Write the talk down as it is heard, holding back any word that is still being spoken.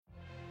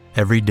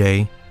Every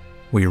day,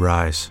 we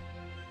rise,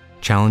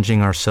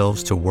 challenging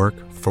ourselves to work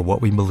for what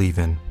we believe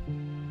in.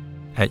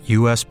 At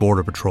U.S.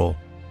 Border Patrol,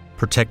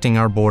 protecting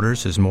our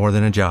borders is more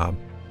than a job.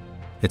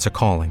 It's a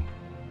calling.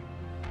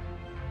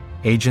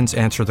 Agents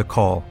answer the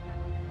call,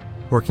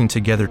 working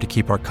together to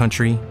keep our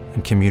country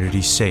and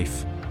communities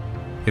safe.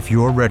 If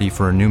you're ready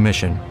for a new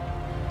mission,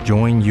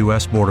 join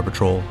U.S. Border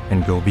Patrol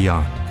and go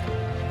beyond.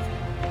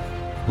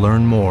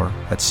 Learn more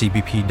at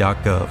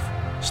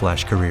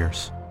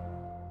cbp.gov/careers.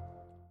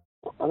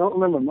 I don't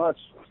remember much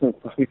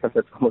because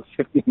it's almost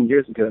 15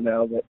 years ago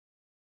now, but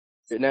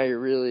now you're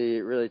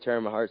really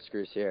tearing my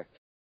heartstrings here.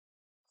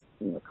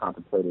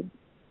 Contemplated,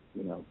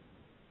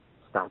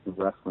 stopping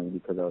wrestling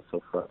because I was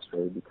so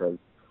frustrated because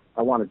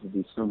I wanted to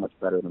do so much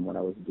better than what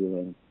I was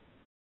doing.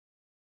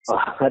 Oh,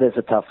 that is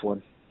a tough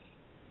one.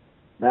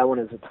 That one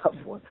is a tough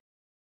one.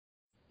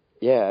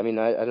 Yeah, I mean,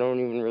 I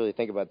don't even really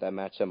think about that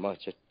match that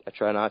much. I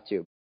try not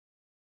to.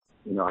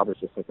 I was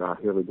just like,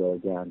 here we go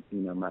again.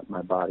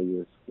 My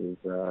body is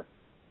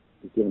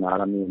giving out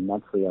on me, and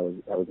mentally I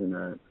was in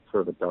a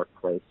sort of a dark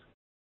place.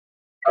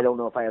 I don't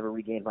know if I ever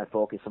regained my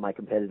focus in my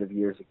competitive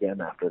years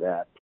again after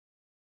that.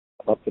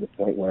 Up to the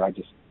point where I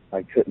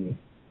couldn't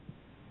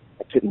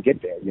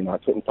get there. I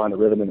couldn't find a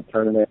rhythm in the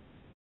tournament.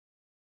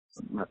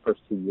 My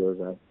first 2 years,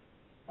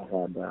 I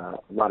had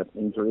a lot of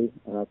injury,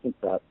 and I think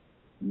that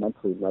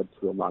mentally led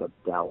to a lot of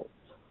doubt.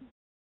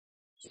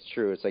 It's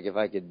true. It's like if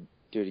I could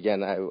do it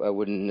again, I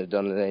wouldn't have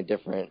done it any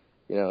different.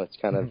 It's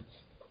kind of,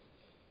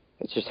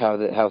 it's just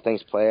how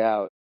things play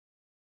out.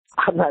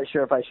 I'm not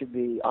sure if I should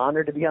be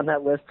honored to be on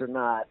that list or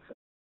not.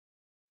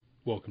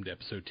 Welcome to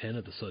episode 10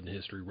 of the Sudden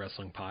History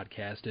Wrestling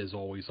Podcast. As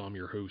always, I'm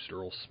your host,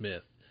 Earl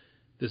Smith.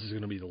 This is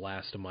going to be the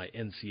last of my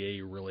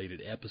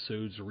NCAA-related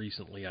episodes.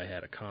 Recently, I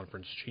had a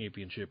conference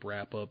championship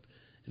wrap-up,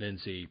 an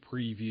NCAA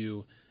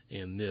preview,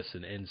 and this,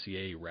 an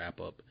NCAA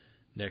wrap-up.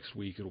 Next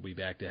week, it'll be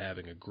back to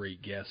having a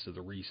great guest of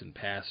the recent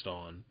past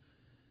on.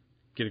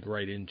 Getting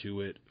right into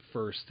it,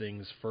 first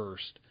things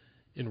first.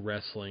 In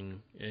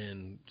wrestling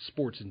and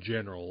sports in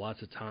general,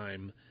 lots of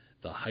time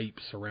the hype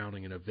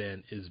surrounding an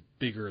event is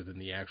bigger than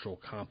the actual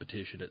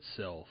competition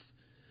itself.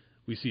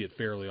 We see it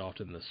fairly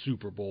often in the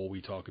Super Bowl.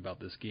 We talk about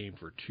this game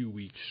for 2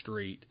 weeks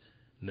straight,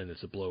 and then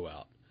it's a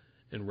blowout.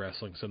 In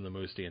wrestling, some of the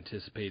most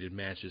anticipated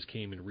matches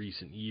came in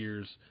recent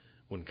years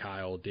when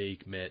Kyle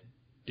Dake met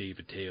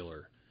David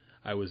Taylor.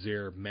 I was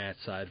there match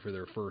side for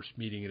their first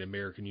meeting at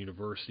American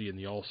University in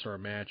the All-Star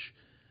match.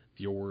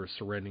 The aura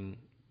surrounding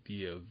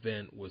the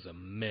event was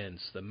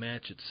immense. The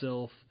match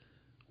itself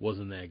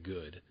wasn't that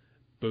good.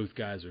 Both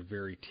guys are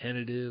very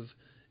tentative.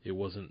 It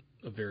wasn't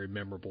a very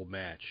memorable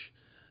match.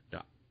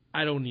 Now,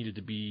 I don't need it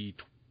to be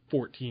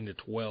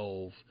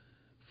 14-12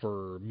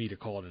 for me to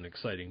call it an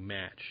exciting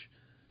match.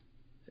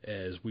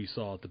 As we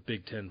saw at the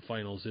Big Ten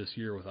Finals this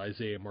year with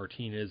Isaiah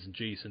Martinez and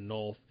Jason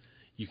Nolf,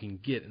 you can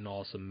get an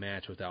awesome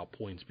match without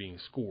points being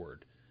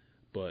scored.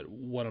 But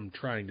what I'm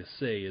trying to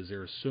say is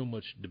there's so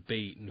much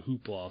debate and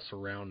hoopla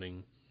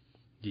surrounding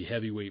the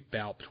heavyweight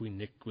bout between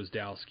Nick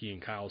Gwiazdowski and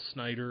Kyle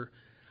Snyder.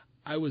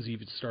 I was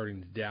even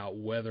starting to doubt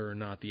whether or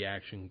not the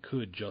action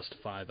could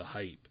justify the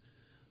hype.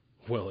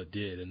 Well, it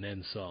did, and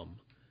then some.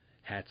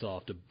 Hats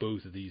off to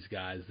both of these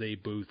guys. They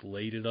both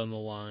laid it on the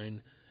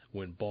line,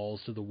 went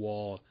balls to the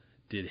wall,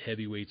 did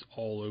heavyweights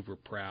all over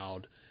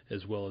proud,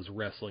 as well as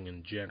wrestling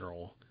in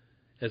general.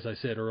 As I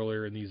said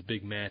earlier, in these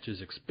big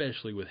matches,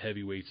 especially with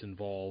heavyweights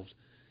involved,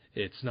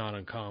 it's not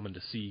uncommon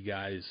to see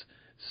guys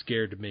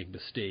scared to make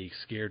mistakes,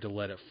 scared to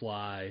let it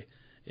fly,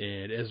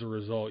 and as a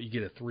result, you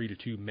get a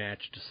 3-2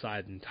 match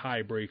deciding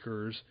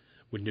tiebreakers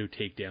with no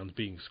takedowns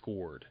being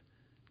scored.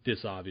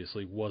 This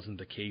obviously wasn't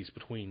the case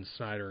between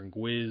Snyder and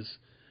Gwiz,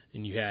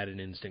 and you had an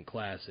instant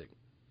classic.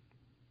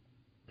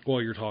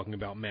 While you're talking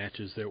about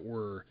matches that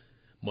were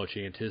much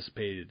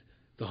anticipated,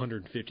 the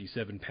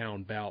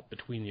 157-pound bout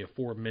between the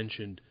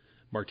aforementioned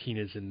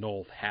Martinez and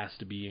Nolf has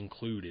to be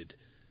included.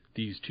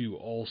 These two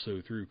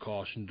also threw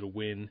caution to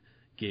win,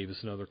 gave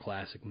us another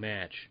classic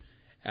match.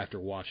 After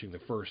watching the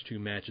first two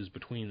matches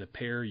between the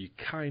pair, you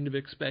kind of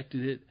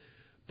expected it,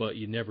 but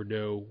you never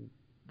know.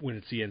 When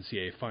it's the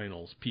NCAA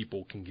Finals,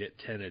 people can get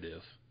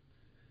tentative.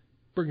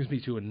 Brings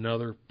me to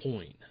another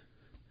point.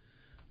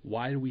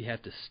 Why do we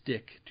have to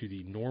stick to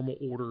the normal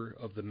order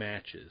of the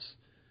matches?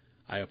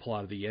 I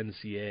applaud the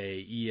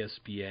NCAA,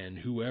 ESPN,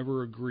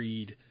 whoever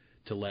agreed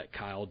to let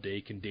Kyle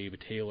Dake and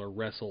David Taylor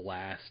wrestle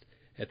last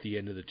at the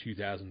end of the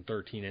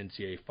 2013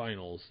 NCAA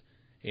Finals,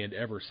 and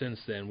ever since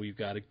then we've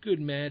got a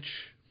good match,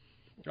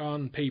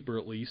 on paper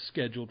at least,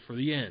 scheduled for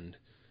the end.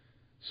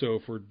 So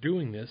if we're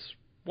doing this,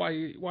 why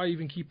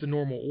even keep the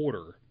normal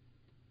order?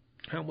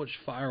 How much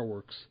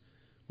fireworks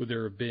would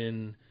there have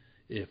been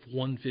if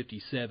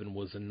 157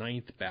 was the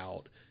ninth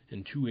bout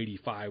and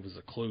 285 was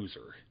a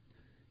closer?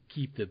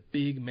 Keep the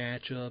big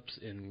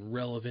matchups and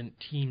relevant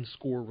team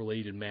score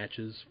related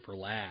matches for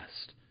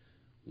last.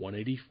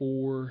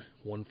 184,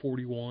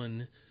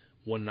 141,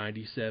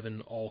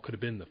 197 all could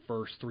have been the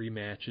first three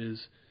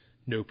matches,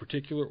 no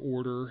particular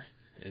order,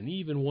 and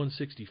even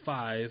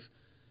 165,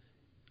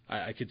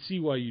 I could see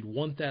why you'd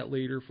want that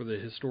later for the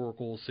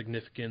historical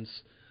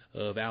significance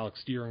of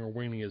Alex Dieringer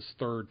winning his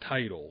third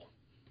title.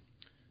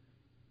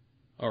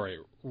 Alright,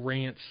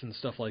 rants and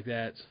stuff like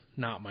that's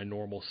not my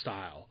normal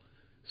style.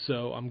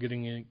 So I'm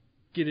going to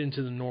get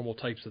into the normal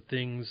types of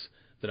things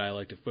that I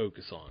like to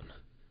focus on.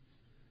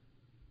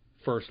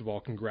 First of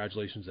all,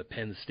 congratulations to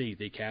Penn State.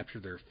 They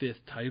captured their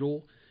 5th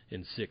title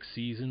in 6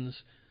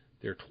 seasons.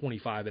 Their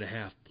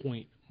 25.5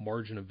 point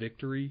margin of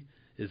victory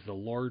is the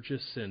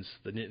largest since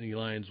the Nittany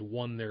Lions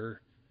won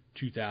their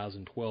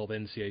 2012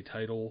 NCAA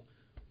title,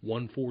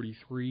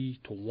 143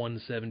 to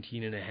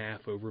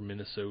 117.5 over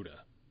Minnesota.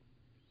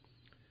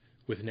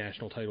 With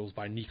national titles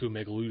by Nico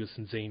Megaludis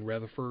and Zane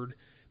Rutherford,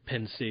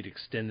 Penn State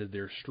extended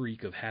their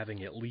streak of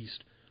having at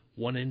least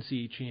one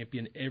NCAA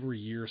champion every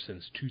year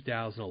since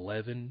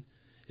 2011.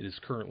 It is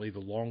currently the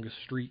longest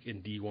streak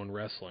in D1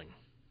 wrestling.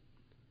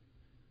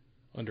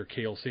 Under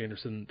Cale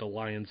Sanderson, the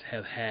Lions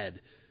have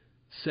had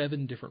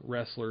 7 different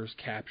wrestlers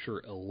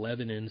capture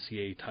 11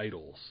 NCAA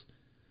titles.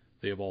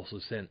 They have also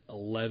sent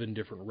 11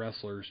 different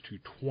wrestlers to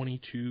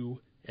 22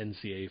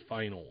 NCAA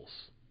finals.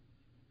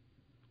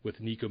 With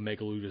Nico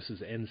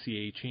Megaludis'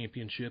 NCAA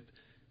championship,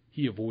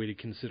 he avoided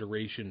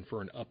consideration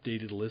for an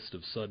updated list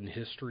of Sudden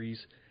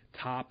History's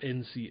top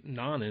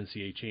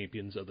non-NCAA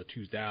champions of the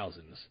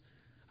 2000s.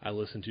 I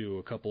listened to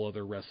a couple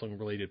other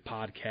wrestling-related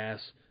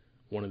podcasts.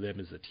 One of them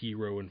is the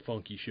T-Row and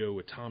Funky Show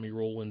with Tommy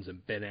Rollins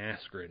and Ben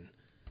Askren.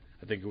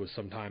 I think it was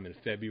sometime in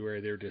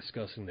February they were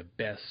discussing the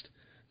best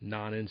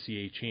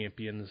non-NCAA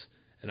champions,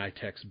 and I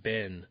text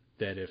Ben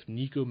that if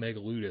Nico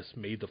Megaludis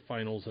made the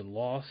finals and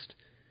lost,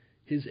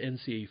 his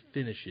NCAA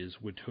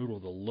finishes would total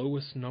the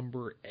lowest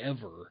number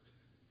ever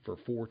for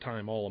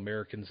 4-time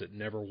All-Americans that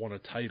never won a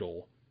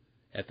title.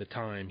 At the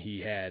time, he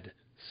had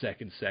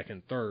second,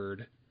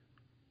 third,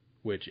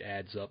 which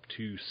adds up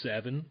to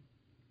 7.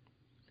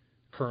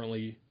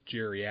 Currently,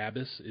 Jerry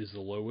Abbas is the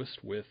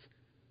lowest with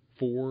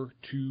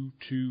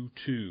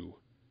 4,222,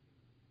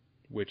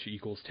 which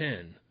equals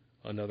 10.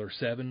 Another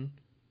second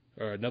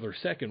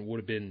would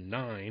have been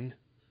 9,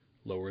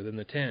 lower than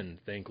the 10.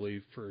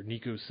 Thankfully, for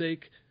Nico's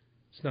sake,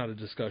 it's not a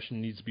discussion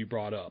that needs to be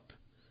brought up.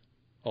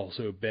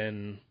 Also,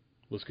 Ben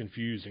was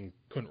confused and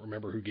couldn't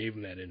remember who gave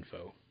him that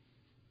info.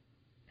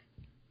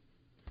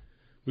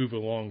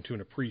 Moving along to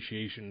an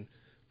appreciation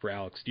for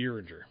Alex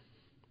Dieringer.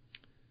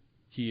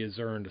 He has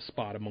earned a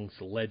spot amongst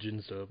the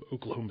legends of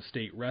Oklahoma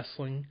State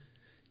wrestling.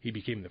 He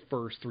became the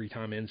first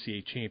 3-time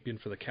NCAA champion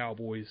for the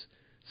Cowboys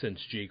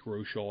since Jake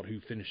Rochald, who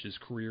finished his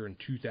career in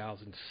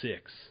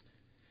 2006.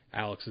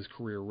 Alex's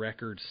career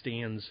record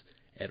stands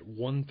at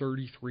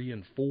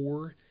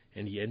 133-4,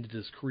 and he ended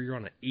his career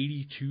on an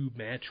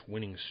 82-match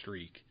winning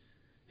streak.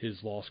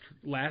 His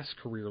last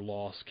career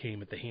loss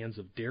came at the hands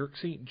of Derek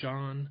St.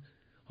 John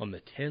on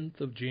the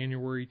 10th of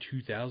January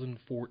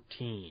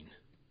 2014.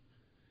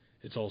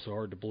 It's also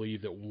hard to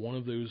believe that one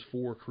of those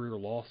 4 career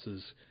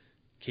losses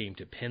came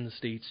to Penn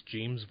State's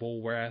James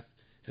Volrath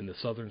in the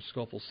Southern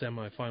Scuffle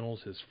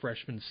semifinals his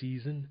freshman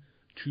season,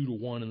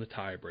 2-1 in the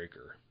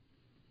tiebreaker.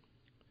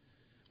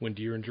 When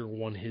Dieringer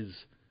won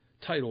his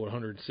title at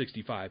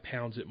 165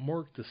 pounds, it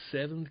marked the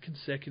 7th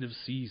consecutive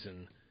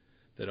season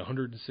that a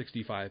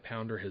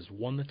 165-pounder has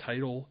won the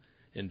title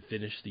and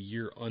finished the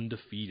year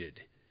undefeated.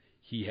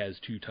 He has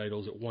 2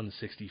 titles at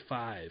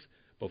 165.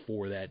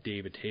 Before that,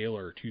 David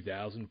Taylor,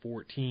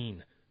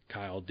 2014,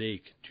 Kyle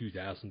Dake,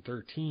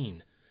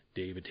 2013,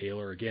 David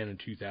Taylor again in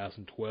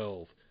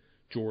 2012,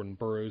 Jordan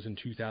Burroughs in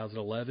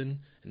 2011,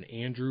 and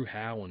Andrew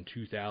Howe in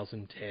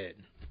 2010.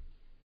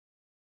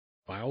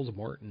 Miles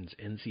Martin's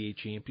NCAA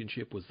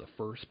championship was the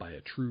first by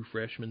a true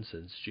freshman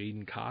since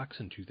Jaden Cox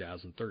in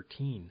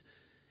 2013.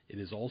 It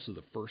is also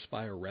the first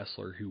by a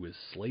wrestler who was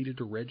slated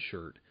to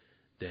redshirt,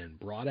 then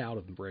brought out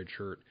of the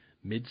redshirt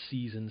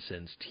mid-season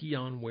since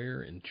Tion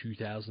Ware in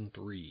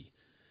 2003.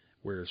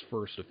 Ware's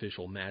first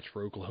official match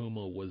for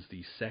Oklahoma was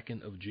the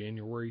 2nd of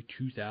January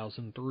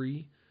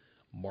 2003.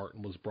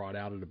 Martin was brought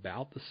out at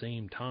about the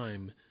same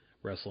time,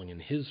 wrestling in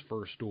his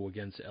first duel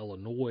against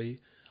Illinois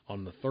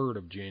on the 3rd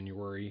of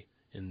January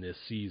in this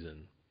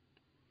season.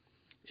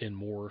 In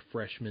more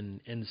freshman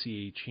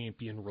NCAA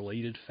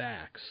champion-related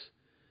facts,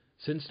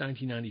 since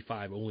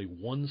 1995, only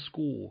one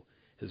school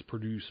has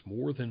produced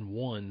more than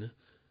one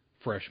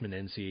freshman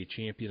NCAA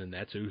champion, and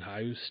that's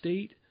Ohio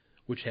State,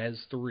 which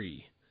has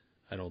 3.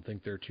 I don't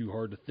think they're too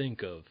hard to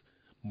think of: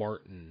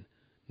 Martin,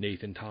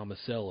 Nathan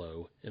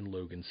Tomasello, and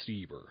Logan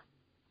Stieber.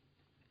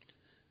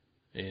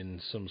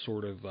 In some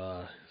sort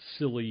of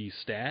silly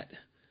stat,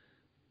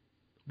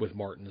 with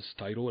Martin's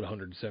title at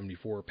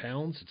 174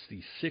 pounds, it's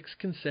the 6th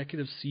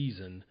consecutive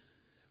season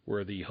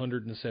where the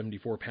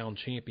 174-pound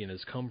champion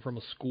has come from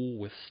a school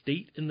with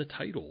state in the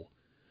title,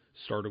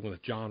 starting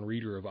with John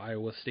Reeder of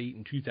Iowa State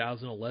in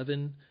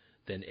 2011,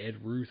 then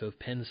Ed Ruth of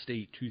Penn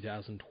State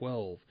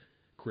 2012,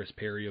 Chris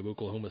Perry of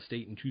Oklahoma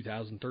State in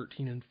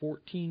 2013 and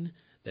 14,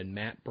 then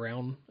Matt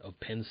Brown of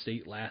Penn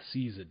State last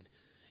season.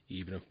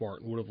 Even if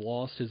Martin would have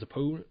lost, his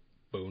opponent,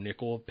 Bo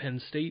Nickel of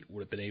Penn State,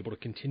 would have been able to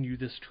continue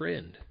this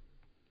trend.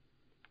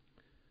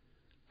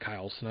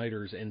 Kyle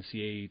Snyder's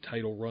NCAA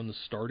title run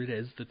started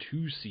as the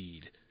 2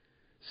 seed.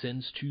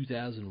 Since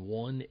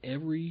 2001,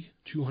 every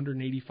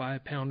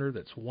 285-pounder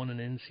that's won an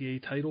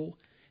NCAA title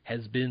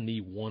has been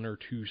the 1 or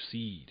 2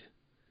 seed.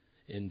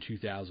 In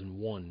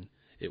 2001,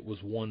 it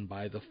was won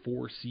by the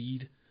 4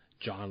 seed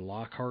John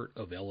Lockhart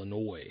of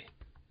Illinois.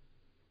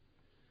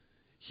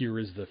 Here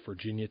is the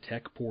Virginia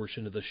Tech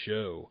portion of the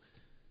show,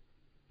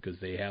 because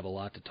they have a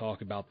lot to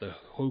talk about. The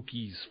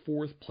Hokies'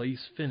 4th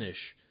place finish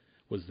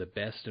was the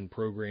best in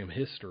program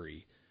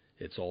history.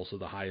 It's also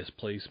the highest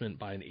placement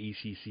by an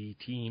ACC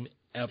team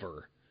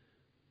ever.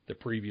 The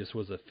previous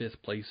was a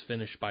 5th place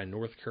finish by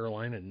North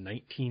Carolina in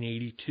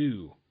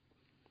 1982.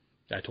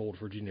 I told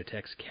Virginia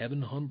Tech's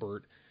Kevin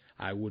Humbert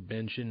I would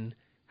mention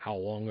how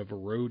long of a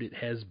road it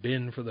has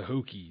been for the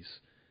Hokies.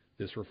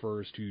 This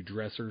refers to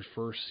Dresser's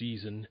first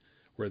season,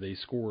 where they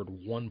scored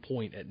 1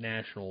 point at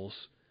Nationals,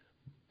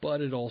 but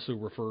it also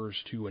refers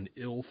to an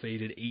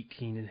ill-fated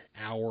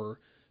 18-hour,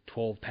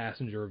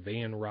 12-passenger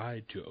van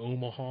ride to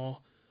Omaha,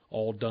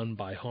 all done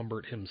by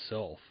Humbert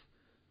himself.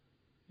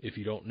 If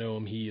you don't know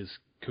him, he is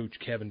Coach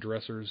Kevin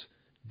Dresser's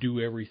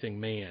do-everything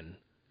man.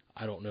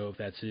 I don't know if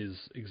that's his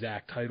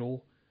exact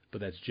title,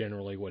 but that's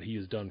generally what he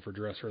has done for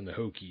Dresser and the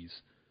Hokies.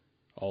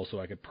 Also,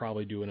 I could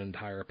probably do an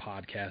entire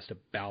podcast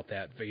about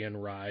that van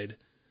ride.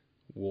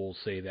 We'll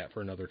save that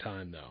for another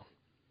time, though.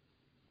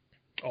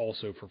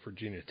 Also for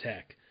Virginia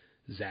Tech,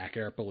 Zach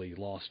Epperly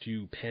lost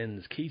to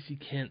Penn's Casey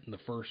Kent in the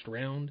first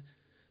round,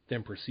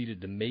 then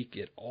proceeded to make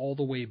it all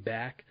the way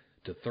back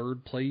to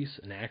 3rd place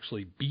and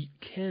actually beat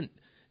Kent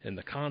in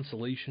the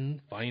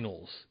consolation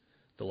finals,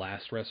 the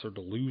last wrestler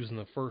to lose in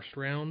the first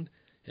round,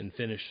 and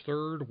finish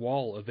 3rd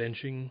while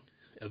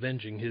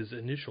avenging his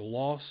initial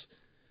loss,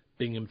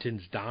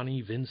 Binghamton's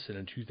Donnie Vinson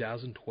in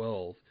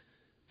 2012.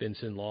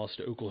 Vinson lost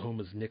to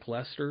Oklahoma's Nick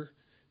Lester,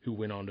 who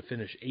went on to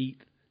finish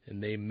 8th,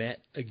 and they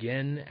met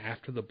again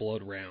after the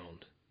blood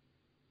round.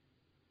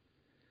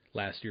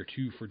 Last year,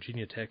 2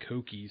 Virginia Tech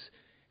Hokies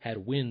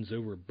had wins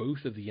over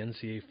both of the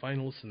NCAA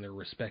finalists in their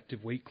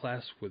respective weight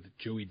class, with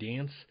Joey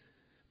Dance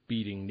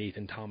beating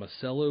Nathan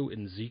Tomasello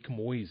and Zeke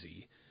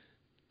Moisey.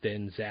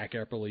 Then Zach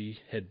Epperly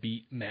had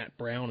beat Matt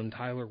Brown and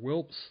Tyler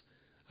Wilps.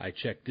 I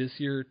checked this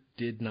year,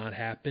 did not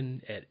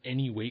happen at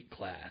any weight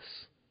class.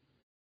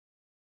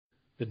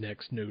 The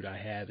next note I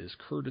have is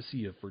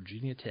courtesy of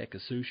Virginia Tech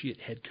Associate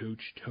Head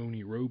Coach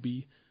Tony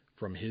Roby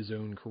from his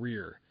own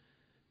career.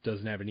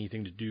 Doesn't have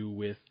anything to do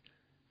with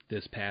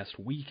this past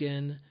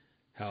weekend.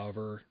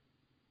 However,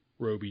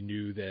 Roby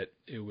knew that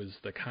it was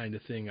the kind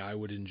of thing I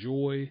would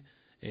enjoy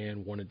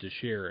and wanted to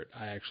share it.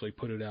 I actually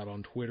put it out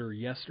on Twitter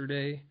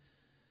yesterday.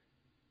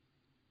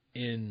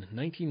 In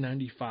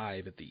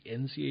 1995 at the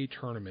NCAA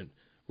tournament,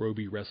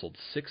 Roby wrestled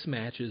 6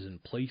 matches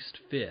and placed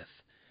 5th.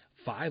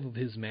 5 of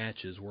his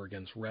matches were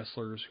against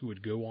wrestlers who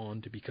would go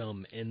on to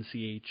become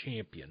NCAA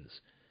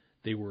champions.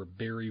 They were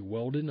Barry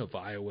Weldon of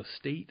Iowa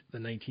State, the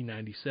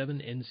 1997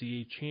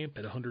 NCAA champ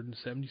at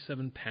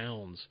 177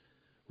 pounds.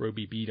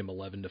 Roby beat him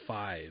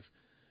 11-5.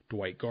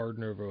 Dwight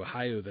Gardner of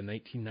Ohio, the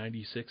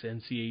 1996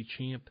 NCAA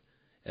champ,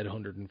 at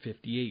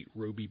 158.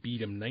 Roby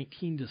beat him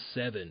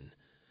 19-7.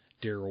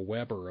 Darrell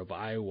Weber of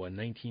Iowa,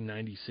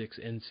 1996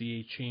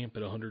 NCAA champ,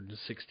 at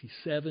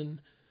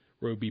 167.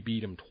 Roby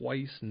beat him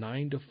twice,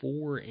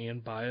 9-4,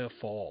 and by a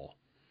fall.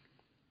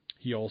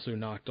 He also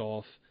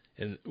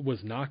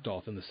was knocked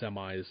off in the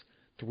semis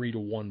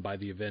 3-1 by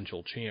the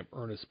eventual champ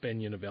Ernest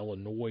Benyon of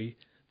Illinois,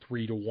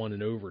 3-1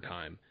 in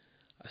overtime.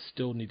 I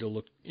still need to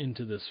look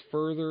into this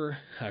further.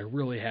 I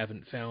really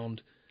haven't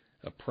found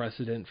a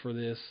precedent for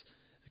this.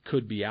 It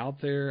could be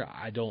out there.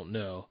 I don't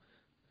know.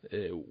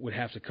 It would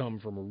have to come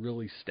from a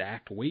really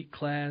stacked weight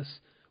class,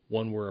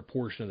 one where a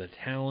portion of the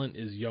talent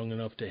is young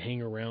enough to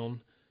hang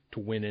around to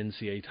win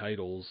NCAA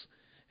titles,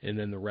 and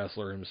then the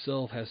wrestler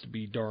himself has to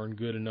be darn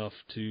good enough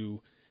to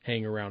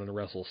hang around and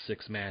wrestle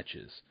 6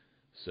 matches.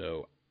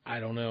 So, I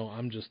don't know.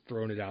 I'm just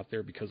throwing it out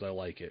there because I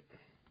like it.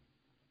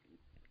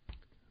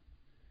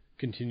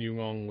 Continuing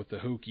on with the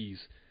Hokies,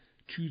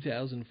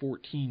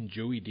 2014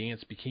 Joey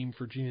Dance became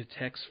Virginia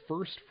Tech's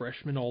first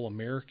freshman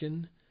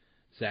All-American.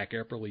 Zach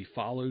Epperly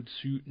followed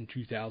suit in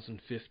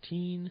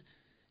 2015,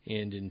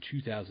 and in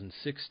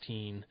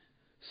 2016,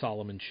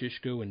 Solomon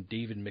Shishko and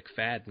David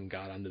McFadden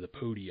got onto the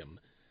podium.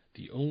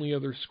 The only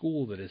other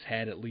school that has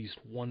had at least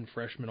one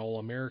freshman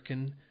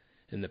All-American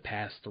in the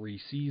past 3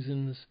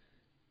 seasons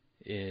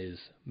is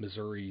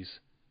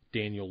Missouri's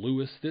Daniel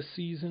Lewis this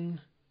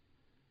season,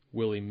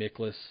 Willie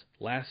Miklas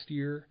last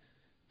year,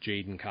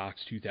 Jaden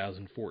Cox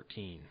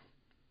 2014.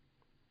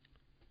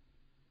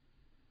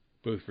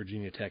 Both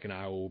Virginia Tech and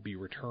Iowa will be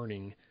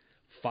returning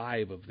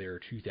 5 of their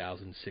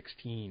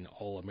 2016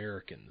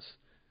 All-Americans.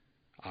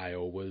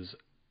 Iowa was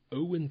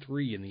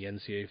 0-3 in the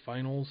NCAA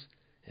Finals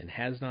and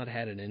has not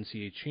had an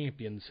NCAA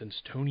champion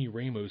since Tony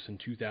Ramos in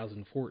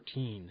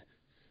 2014.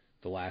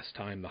 The last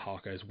time the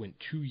Hawkeyes went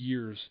 2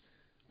 years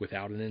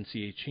without an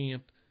NCAA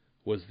champ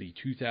was the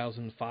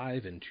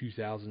 2005 and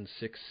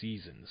 2006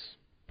 seasons.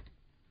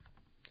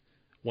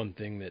 One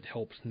thing that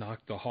helped knock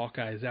the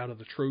Hawkeyes out of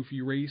the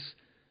trophy race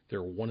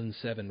their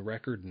 1-7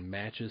 record in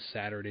matches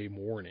Saturday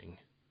morning.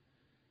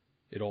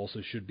 It also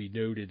should be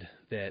noted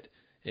that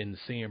in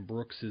Sam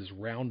Brooks's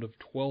round of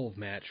 12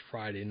 match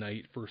Friday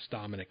night versus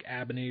Dominic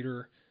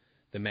Abinator,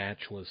 the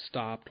match was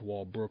stopped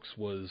while Brooks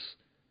was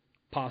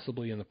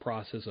possibly in the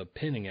process of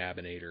pinning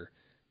Abinator.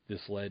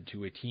 This led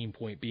to a team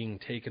point being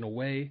taken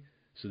away,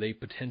 so they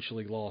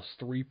potentially lost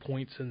 3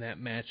 points in that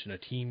match and a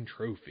team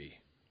trophy.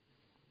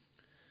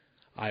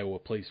 Iowa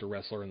placed a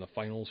wrestler in the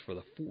finals for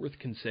the 4th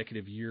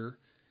consecutive year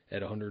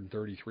at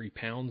 133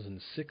 pounds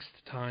and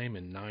 6th time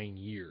in 9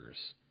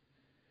 years.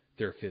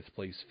 Their 5th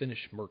place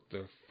finish marked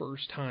the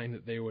first time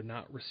that they would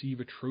not receive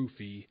a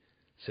trophy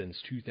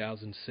since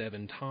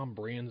 2007, Tom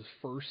Brand's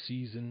first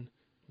season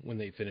when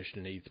they finished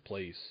in 8th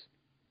place.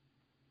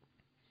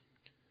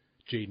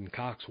 Jaden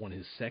Cox won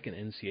his 2nd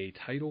NCAA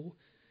title.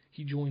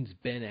 He joins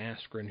Ben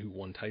Askren, who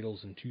won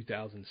titles in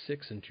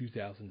 2006 and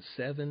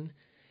 2007,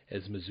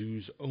 as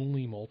Mizzou's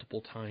only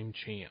multiple-time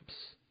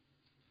champs.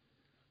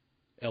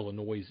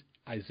 Illinois'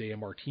 Isaiah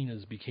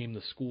Martinez became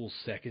the school's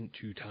 2nd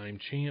 2-time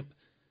champ,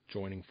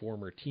 joining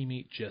former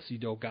teammate Jesse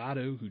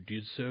Delgado, who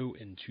did so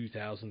in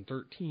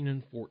 2013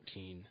 and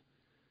 14.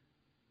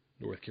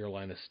 North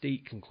Carolina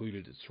State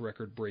concluded its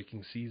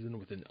record-breaking season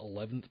with an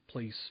 11th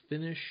place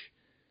finish.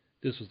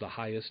 This was the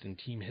highest in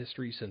team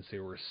history since they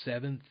were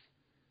 7th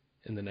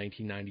in the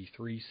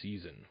 1993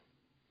 season.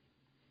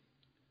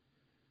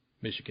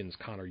 Michigan's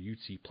Connor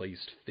Utze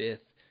placed 5th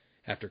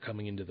after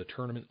coming into the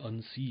tournament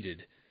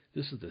unseeded.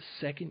 This is the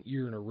 2nd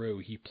year in a row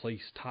he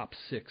placed top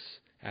 6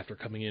 after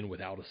coming in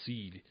without a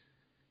seed.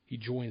 He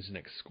joins an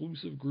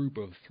exclusive group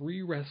of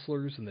 3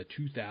 wrestlers in the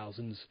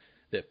 2000s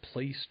that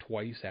placed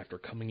twice after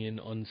coming in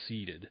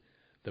unseeded.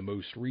 The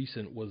most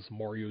recent was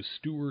Mario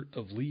Stewart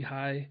of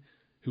Lehigh,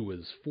 who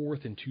was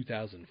 4th in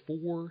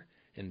 2004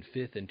 and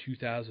 5th in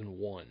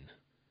 2001.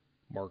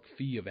 Mark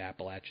Fee of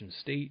Appalachian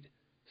State,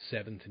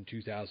 7th in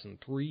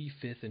 2003,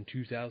 5th in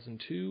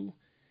 2002,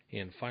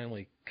 and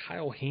finally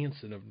Kyle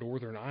Hansen of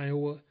Northern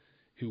Iowa,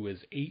 who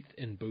was 8th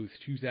in both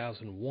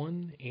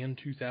 2001 and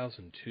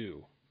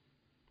 2002.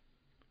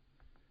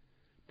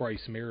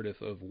 Bryce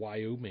Meredith of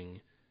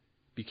Wyoming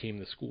became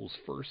the school's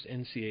first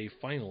NCAA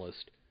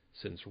finalist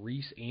since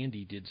Reese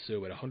Andy did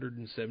so at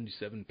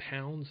 177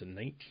 pounds in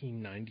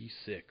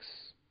 1996.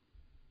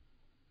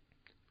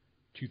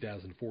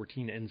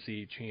 2014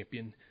 NCAA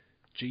champion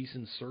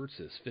Jason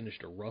Surtis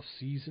finished a rough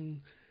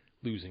season,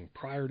 losing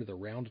prior to the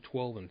round of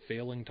 12 and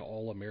failing to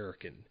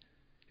All-American.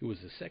 It was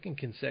the 2nd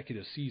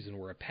consecutive season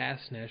where a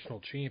past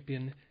national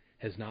champion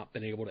has not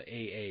been able to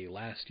AA.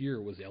 Last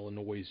year was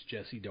Illinois'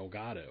 Jesse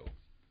Delgado.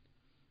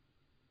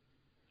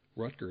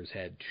 Rutgers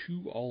had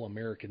 2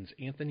 All-Americans,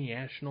 Anthony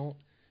Ashnault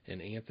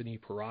and Anthony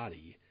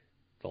Perotti.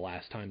 The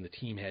last time the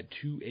team had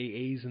 2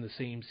 AAs in the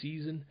same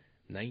season,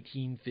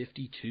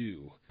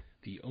 1952.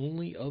 The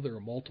only other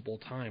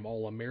multiple-time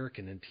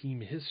All-American in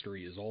team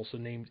history is also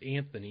named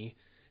Anthony.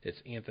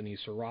 It's Anthony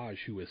Siraj,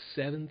 who was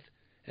 7th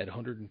at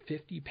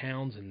 150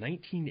 pounds in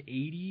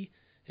 1980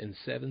 and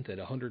 7th at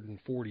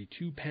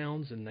 142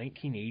 pounds in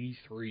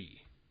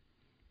 1983.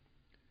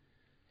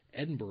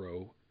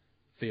 Edinburgh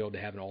failed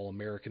to have an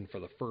All-American for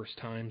the first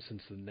time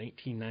since the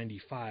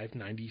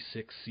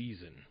 1995-96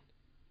 season.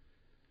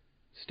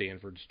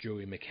 Stanford's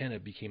Joey McKenna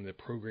became the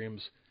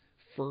program's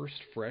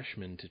first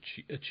freshman to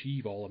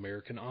achieve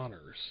All-American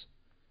honors.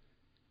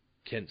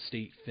 Kent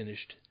State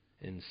finished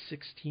in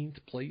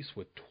 16th place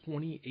with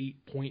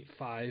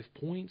 28.5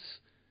 points.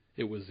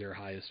 It was their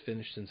highest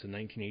finish since the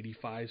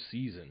 1985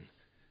 season.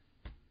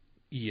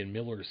 Ian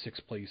Miller's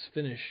 6th place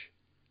finish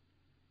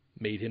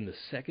made him the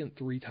 2nd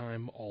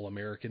 3-time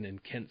All-American in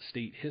Kent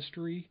State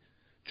history,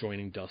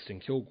 joining Dustin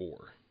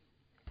Kilgore.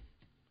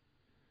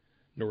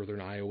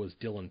 Northern Iowa's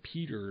Dylan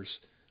Peters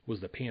was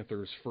the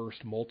Panthers'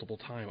 first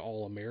multiple-time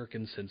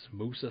All-American since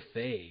Mosa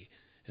Faye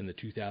in the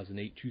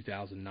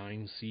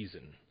 2008-2009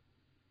 season.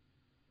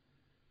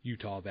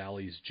 Utah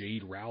Valley's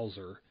Jade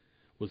Rouser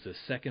was the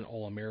 2nd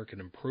All-American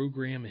in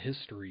program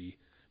history,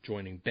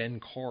 joining Ben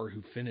Carr,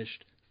 who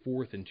finished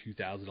 4th in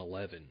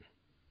 2011.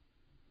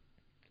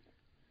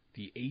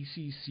 The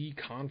ACC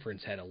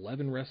Conference had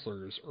 11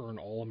 wrestlers earn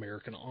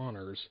All-American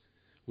honors,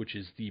 which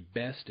is the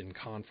best in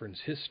conference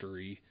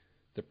history.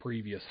 The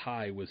previous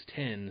high was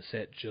 10,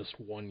 set just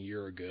 1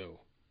 year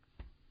ago.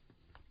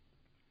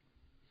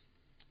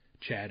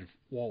 Chad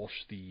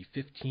Walsh, the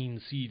 15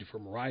 seed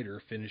from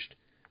Ryder, finished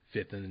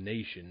 5th in the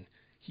nation.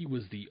 He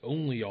was the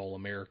only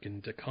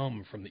All-American to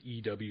come from the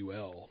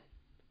EWL.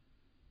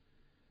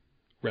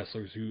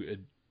 Wrestlers who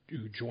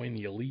joined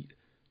the elite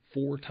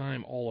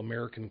 4-time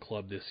All-American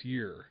club this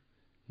year: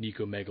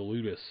 Nico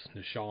Megaludis,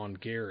 Nishan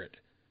Garrett,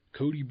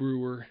 Cody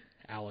Brewer,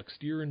 Alex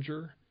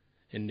Dieringer,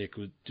 and Nick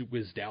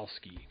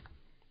Wisdowski.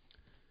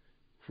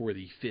 For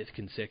the 5th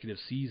consecutive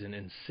season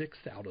and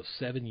 6th out of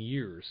 7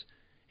 years,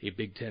 a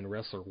Big Ten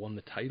wrestler won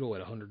the title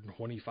at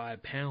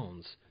 125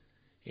 pounds.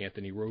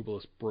 Anthony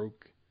Robles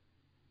broke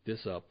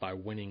this up by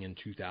winning in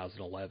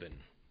 2011.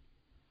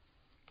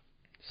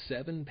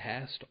 7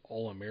 past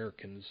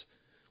All-Americans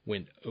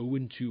went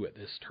 0-2 at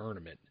this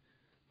tournament.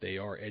 They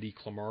are Eddie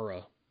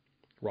Clamara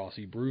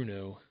Rossi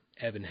Bruno,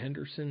 Evan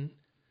Henderson,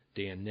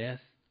 Dan Neth,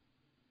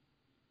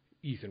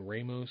 Ethan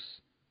Ramos,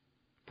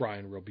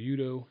 Brian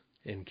Robuto,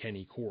 and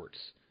Kenny Courts.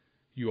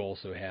 You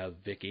also have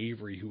Vic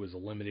Avery, who was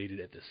eliminated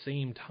at the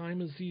same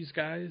time as these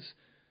guys,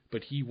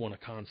 but he won a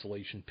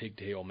consolation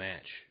pigtail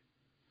match.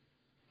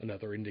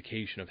 Another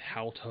indication of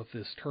how tough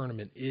this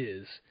tournament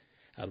is,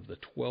 out of the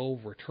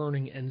 12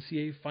 returning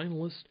NCAA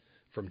finalists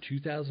from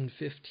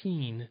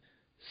 2015,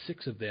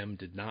 6 of them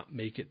did not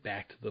make it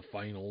back to the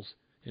finals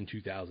in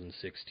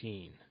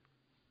 2016.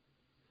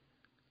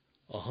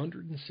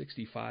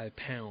 165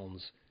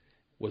 pounds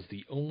was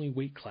the only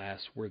weight class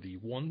where the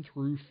 1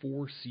 through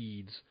 4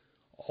 seeds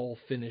all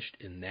finished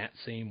in that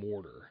same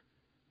order.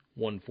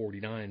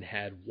 149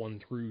 had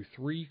 1 through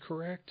 3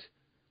 correct.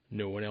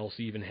 No one else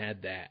even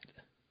had that.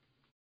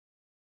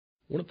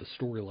 One of the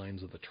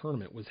storylines of the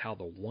tournament was how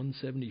the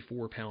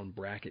 174-pound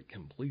bracket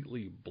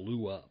completely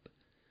blew up.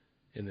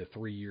 In the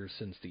 3 years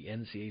since the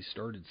NCAA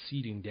started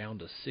seeding down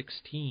to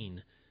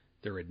 16,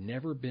 there had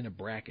never been a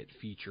bracket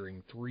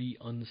featuring 3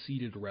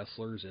 unseeded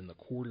wrestlers in the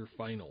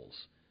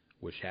quarterfinals,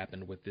 which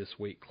happened with this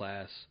weight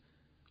class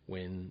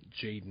when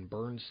Jaden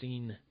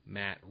Bernstein,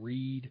 Matt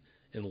Reed,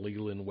 and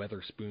Leland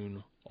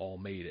Weatherspoon all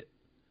made it.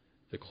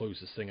 The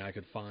closest thing I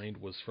could find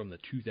was from the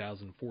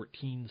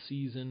 2014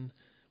 season,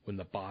 when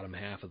the bottom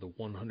half of the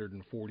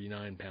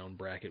 149-pound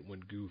bracket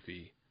went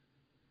goofy.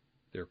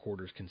 Their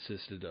quarters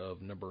consisted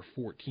of number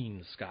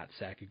 14 Scott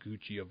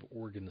Sakaguchi of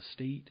Oregon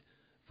State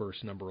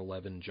versus number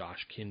 11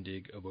 Josh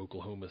Kindig of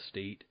Oklahoma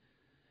State,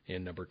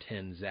 and number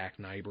 10 Zach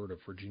Nybert of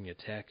Virginia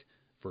Tech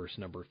versus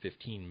number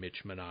 15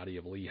 Mitch Minotti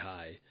of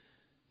Lehigh.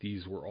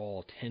 These were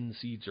all 10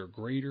 seeds or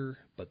greater,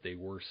 but they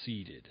were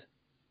seeded.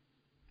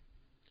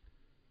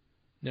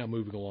 Now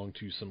moving along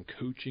to some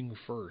coaching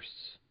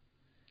firsts.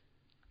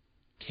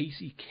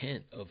 Casey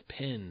Kent of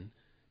Penn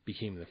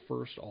became the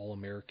first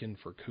All-American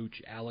for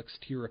Coach Alex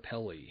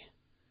Tirapelli.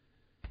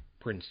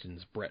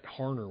 Princeton's Brett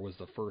Harner was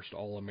the first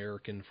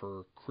All-American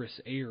for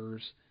Chris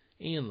Ayers,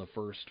 and the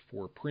first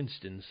for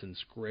Princeton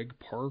since Greg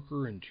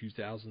Parker in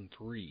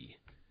 2003.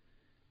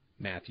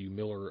 Matthew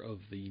Miller of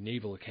the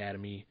Naval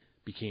Academy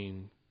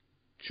became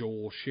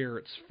Joel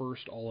Sherritt's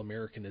first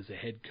All-American as a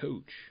head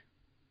coach.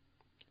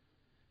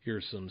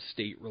 Here's some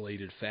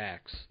state-related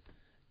facts.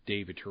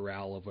 David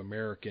Terrell of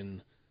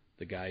American,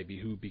 the guy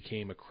who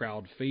became a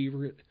crowd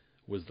favorite,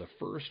 was the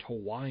first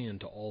Hawaiian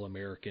to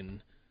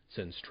All-American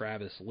since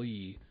Travis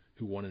Lee,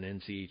 who won an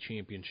NCAA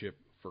championship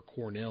for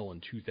Cornell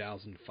in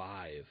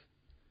 2005.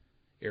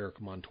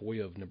 Eric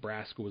Montoya of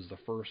Nebraska was the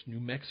first New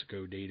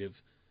Mexico native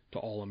to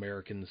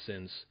All-American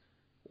since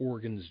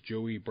Oregon's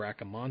Joey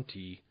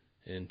Bracamonte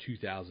in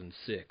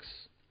 2006.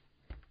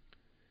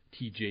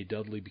 T.J.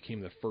 Dudley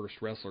became the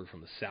first wrestler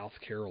from South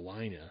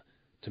Carolina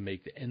to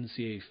make the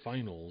NCAA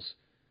finals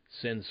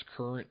since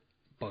current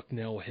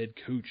Bucknell head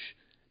coach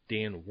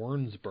Dan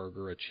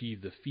Wernsberger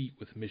achieved the feat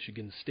with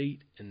Michigan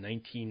State in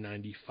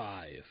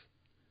 1995.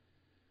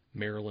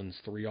 Maryland's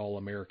 3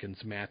 All-Americans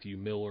Matthew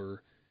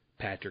Miller,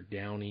 Patrick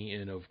Downey,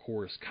 and of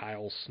course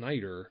Kyle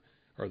Snyder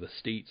are the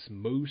state's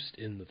most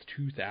in the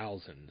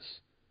 2000s.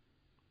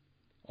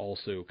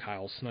 Also,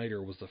 Kyle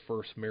Snyder was the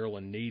first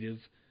Maryland native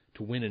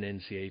to win an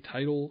NCAA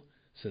title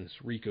since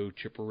Rico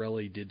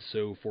Ciparelli did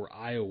so for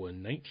Iowa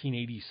in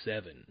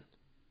 1987.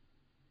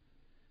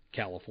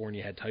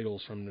 California had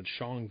titles from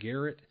Deshaun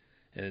Garrett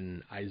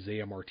and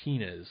Isaiah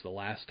Martinez. The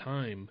last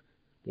time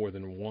more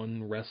than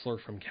one wrestler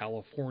from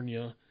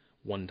California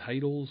won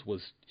titles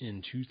was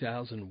in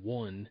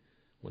 2001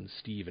 when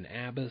Stephen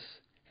Abbas,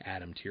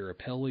 Adam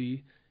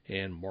Tirapelli,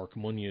 and Mark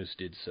Munoz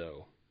did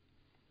so.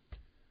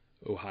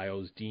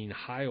 Ohio's Dean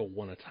Heil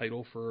won a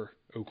title for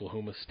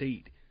Oklahoma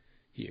State.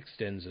 He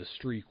extends a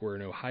streak where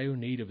an Ohio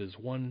native has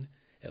won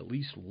at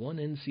least one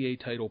NCAA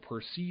title per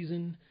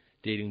season,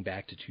 dating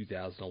back to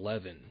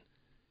 2011.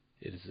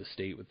 It is the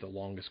state with the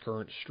longest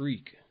current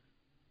streak.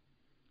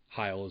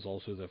 Heil is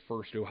also the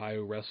first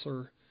Ohio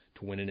wrestler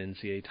to win an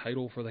NCAA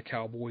title for the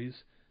Cowboys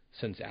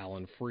since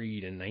Alan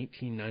Freed in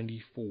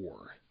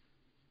 1994.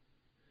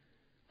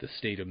 The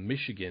state of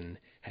Michigan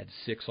had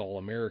 6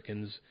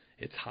 All-Americans,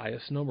 its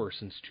highest number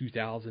since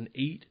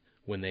 2008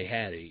 when they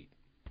had 8.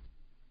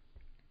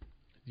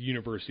 The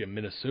University of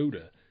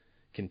Minnesota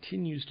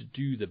continues to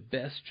do the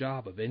best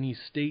job of any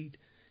state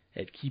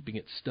at keeping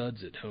its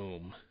studs at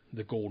home.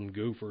 The Golden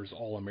Gophers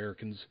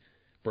All-Americans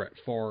Brett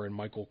Farr and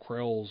Michael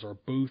Krells are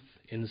both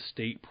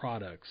in-state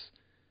products.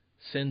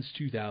 Since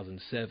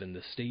 2007,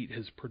 the state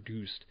has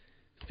produced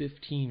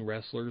 15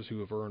 wrestlers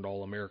who have earned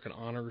All-American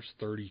honors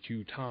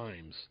 32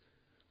 times.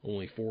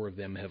 Only 4 of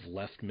them have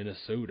left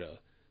Minnesota.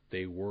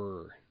 They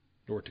were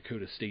North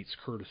Dakota State's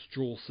Curtis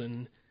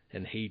Jolson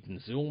and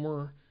Hayden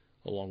Zilmer,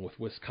 along with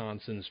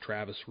Wisconsin's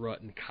Travis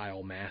Rutt and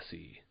Kyle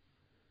Massey.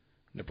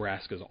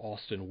 Nebraska's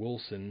Austin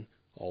Wilson,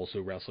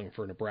 also wrestling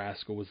for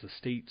Nebraska, was the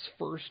state's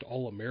first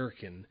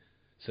All-American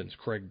since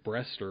Craig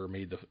Brester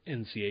made the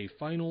NCAA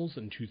Finals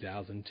in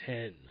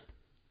 2010.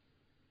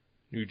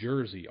 New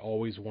Jersey,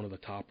 always one of the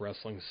top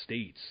wrestling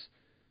states,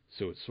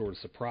 so it's sort of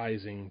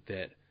surprising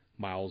that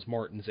Miles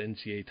Martin's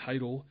NCAA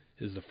title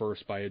is the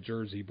first by a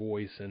Jersey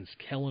boy since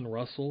Kellen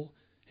Russell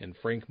and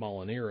Frank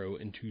Molinaro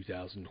in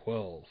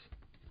 2012.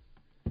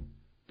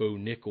 Bo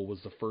Nickel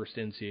was the first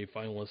NCAA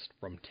finalist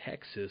from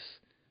Texas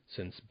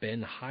since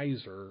Ben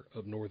Heiser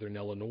of Northern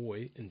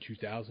Illinois in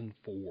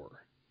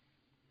 2004.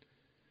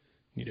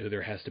 You know,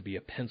 there has to be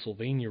a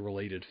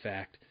Pennsylvania-related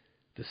fact.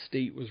 The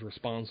state was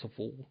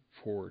responsible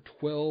for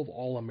 12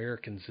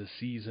 All-Americans this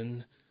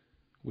season,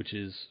 which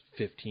is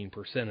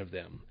 15% of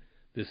them.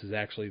 This is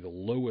actually the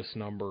lowest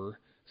number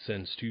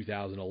since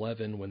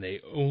 2011 when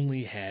they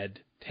only had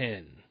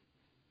 10.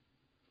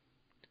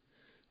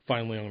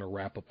 Finally, I'm going to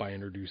wrap up by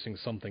introducing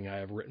something I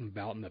have written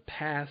about in the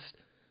past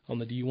on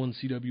the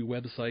D1CW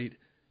website.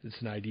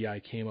 It's an idea I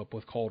came up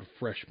with called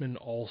Freshman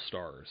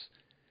All-Stars.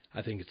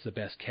 I think it's the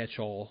best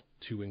catch-all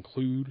to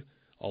include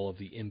all of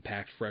the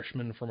impact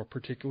freshmen from a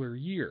particular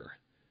year.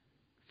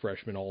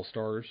 Freshman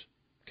All-Stars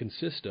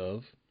consist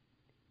of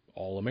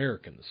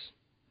All-Americans.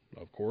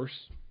 Of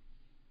course,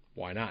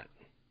 why not?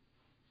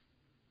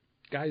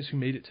 Guys who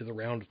made it to the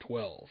round of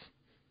 12.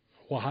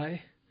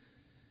 Why?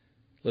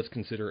 Let's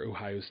consider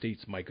Ohio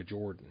State's Micah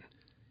Jordan.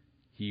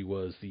 He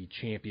was the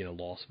champion of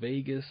Las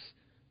Vegas,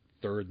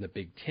 third in the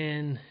Big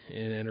Ten,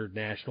 and entered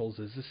nationals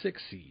as the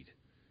 6th seed.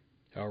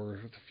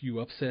 However, with a few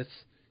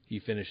upsets, he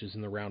finishes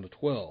in the round of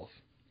 12.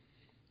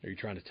 Are you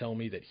trying to tell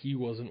me that he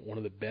wasn't one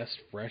of the best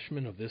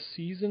freshmen of this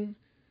season?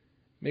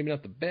 Maybe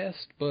not the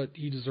best, but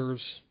he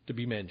deserves to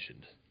be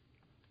mentioned.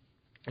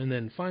 And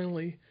then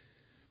finally,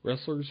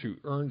 wrestlers who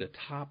earned a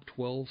top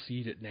 12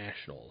 seed at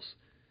nationals.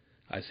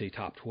 I say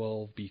top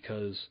 12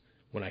 because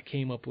when I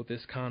came up with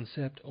this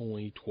concept,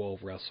 only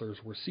 12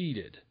 wrestlers were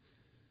seeded.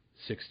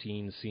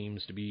 16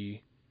 seems to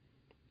be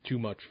too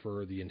much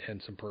for the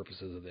intents and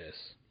purposes of this.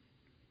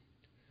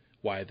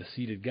 Why the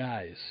seeded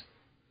guys?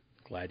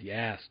 Glad you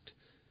asked.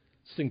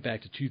 Let's think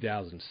back to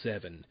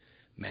 2007.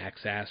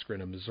 Max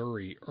Askren of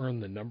Missouri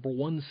earned the number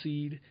 1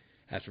 seed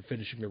after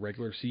finishing the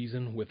regular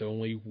season with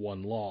only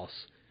 1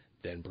 loss,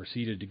 then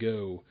proceeded to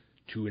go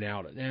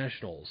 2-0 at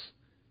nationals.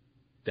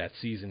 That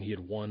season he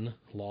had won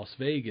Las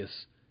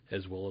Vegas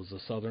as well as the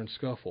Southern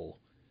Scuffle.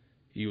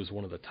 He was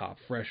one of the top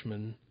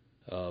freshmen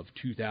of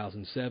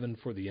 2007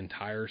 for the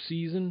entire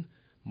season,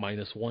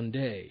 minus 1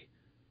 day.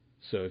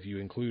 So if you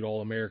include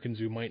All-Americans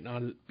who might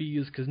not be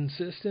as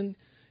consistent,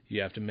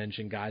 you have to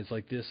mention guys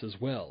like this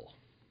as well.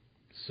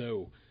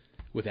 So,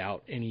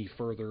 without any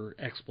further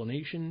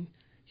explanation,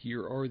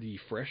 here are the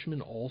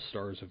Freshman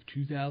All-Stars of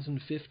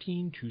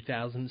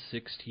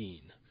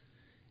 2015-2016.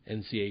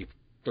 NCAA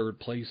third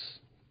place,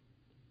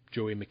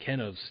 Joey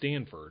McKenna of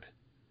Stanford.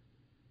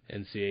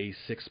 NCAA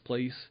 6th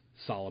place,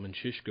 Solomon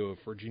Shishko of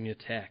Virginia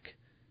Tech.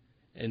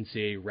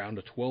 NCAA round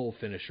of 12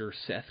 finisher,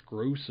 Seth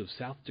Gross of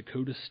South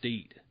Dakota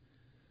State.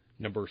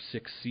 Number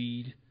 6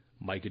 seed,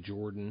 Micah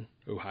Jordan,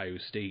 Ohio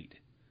State.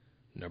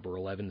 Number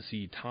 11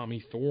 seed,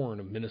 Tommy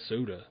Thorne of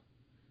Minnesota.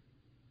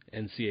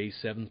 NCAA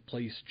 7th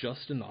place,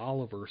 Justin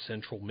Oliver,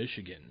 Central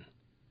Michigan.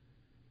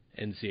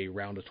 NCAA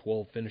round of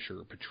 12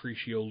 finisher,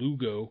 Patricio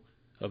Lugo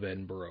of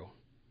Edinboro.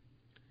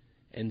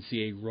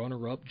 NCAA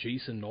runner-up,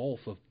 Jason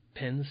Nolf of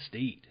Penn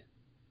State.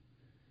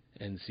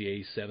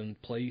 NCAA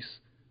 7th place,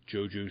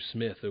 JoJo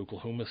Smith,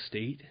 Oklahoma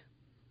State.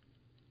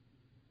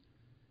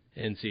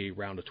 NCAA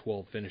round of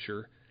 12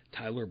 finisher,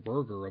 Tyler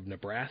Berger of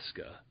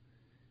Nebraska.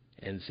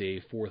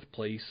 NCAA 4th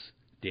place,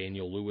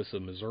 Daniel Lewis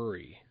of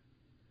Missouri.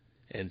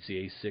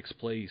 NCAA 6th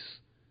place,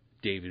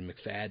 David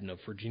McFadden of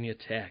Virginia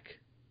Tech.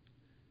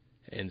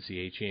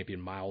 NCAA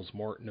champion Miles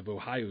Martin of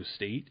Ohio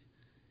State.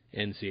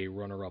 NCAA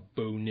runner-up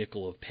Bo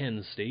Nickel of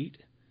Penn State.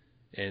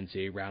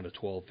 NCAA round of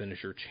 12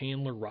 finisher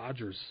Chandler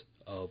Rogers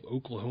of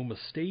Oklahoma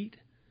State.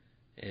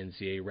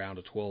 NCAA round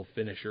of 12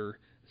 finisher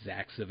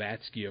Zach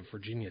Zavatsky of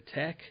Virginia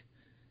Tech.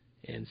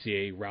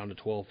 NCAA round of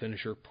 12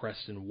 finisher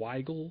Preston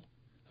Weigel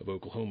of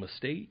Oklahoma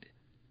State.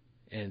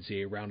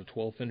 NCAA round of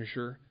 12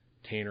 finisher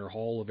Tanner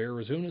Hall of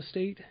Arizona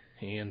State.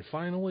 And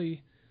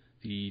finally,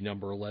 the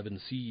number 11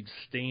 seed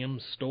Stam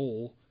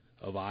Stoll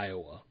of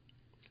Iowa.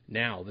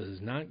 Now, this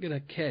is not going to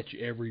catch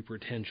every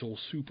potential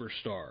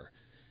superstar,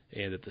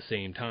 and at the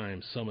same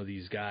time, some of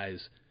these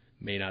guys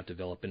may not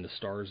develop into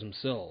stars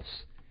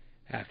themselves.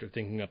 After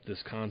thinking up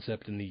this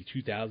concept in the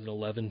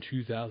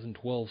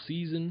 2011-2012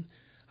 season,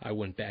 I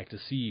went back to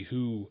see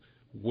who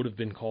would have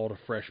been called a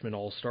freshman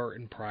all-star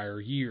in prior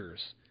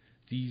years.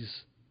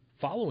 These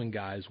following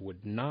guys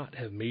would not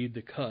have made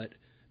the cut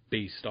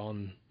based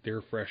on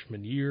their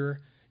freshman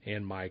year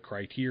and my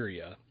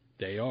criteria.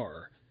 They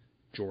are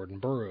Jordan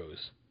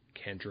Burroughs,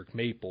 Kendrick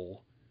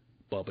Maple,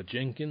 Bubba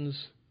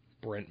Jenkins,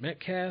 Brent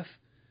Metcalf,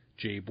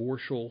 Jay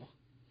Borschel,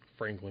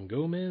 Franklin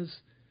Gomez,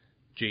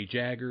 Jay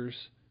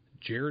Jaggers,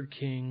 Jared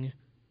King,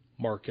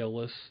 Mark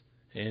Ellis,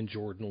 and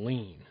Jordan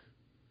Lean.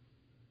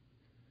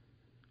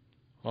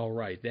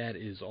 Alright, that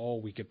is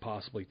all we could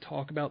possibly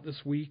talk about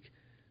this week.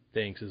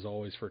 Thanks as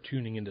always for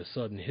tuning into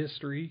Sudden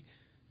History.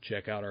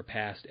 Check out our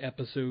past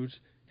episodes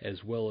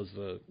as well as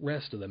the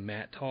rest of the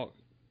Matt Talk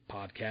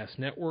podcast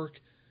network.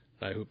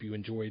 I hope you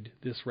enjoyed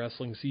this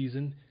wrestling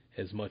season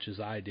as much as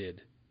I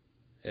did.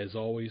 As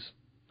always,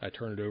 I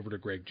turn it over to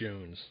Greg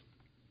Jones.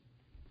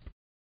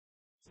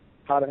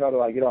 How the hell do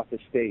I get off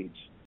this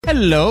stage?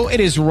 Hello,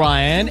 it is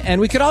Ryan, and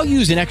we could all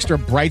use an extra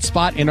bright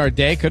spot in our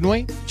day, couldn't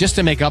we? Just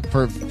to make up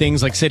for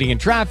things like sitting in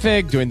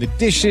traffic, doing the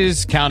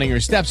dishes, counting your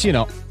steps, you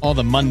know, all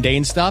the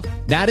mundane stuff.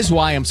 That is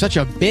why I'm such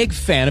a big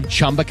fan of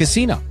Chumba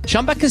Casino.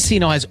 Chumba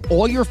Casino has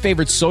all your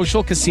favorite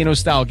social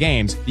casino-style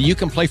games that you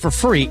can play for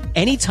free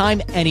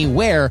anytime,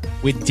 anywhere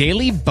with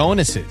daily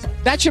bonuses.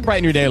 That should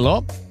brighten your day a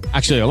little.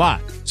 Actually, a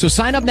lot. So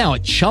sign up now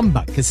at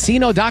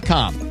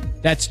ChumbaCasino.com.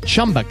 That's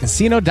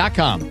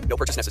ChumbaCasino.com. No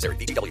purchase necessary.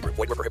 VGW Group.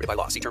 Void where prohibited by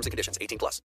law. See terms and conditions. 18+.